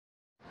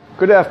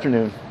Good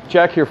afternoon.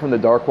 Jack here from the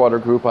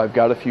Darkwater Group. I've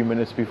got a few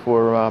minutes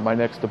before my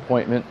next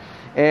appointment,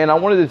 and I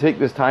wanted to take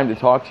this time to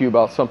talk to you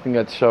about something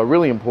that's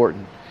really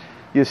important.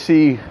 You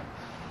see,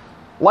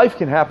 life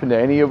can happen to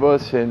any of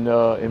us, and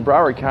in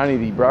Broward County,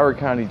 the Broward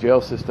County jail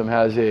system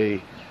has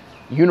a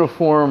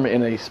uniform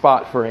and a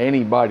spot for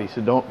anybody, so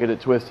don't get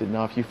it twisted.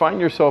 Now, if you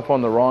find yourself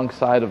on the wrong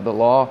side of the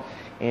law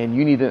and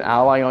you need an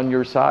ally on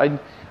your side,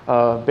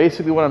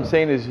 basically what I'm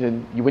saying is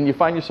when you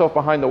find yourself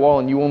behind the wall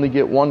and you only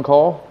get one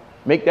call,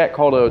 make that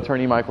call to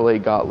attorney Michael A.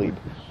 Gottlieb.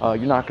 You're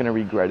not going to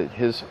regret it.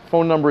 His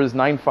phone number is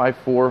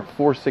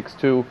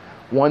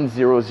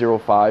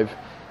 954-462-1005.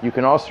 You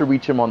can also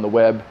reach him on the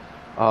web,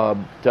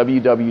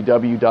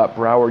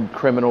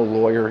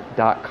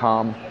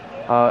 www.browardcriminallawyer.com.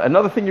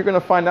 Another thing you're going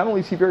to find, not only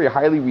is he very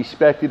highly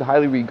respected,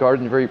 highly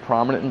regarded, and very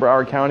prominent in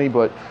Broward County,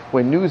 but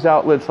when news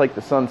outlets like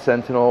the Sun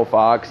Sentinel,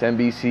 Fox,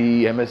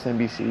 NBC,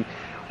 MSNBC,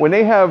 when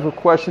they have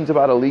questions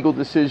about a legal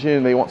decision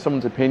and they want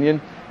someone's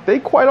opinion, they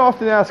quite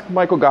often ask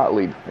Michael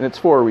Gottlieb, and it's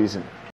for a reason.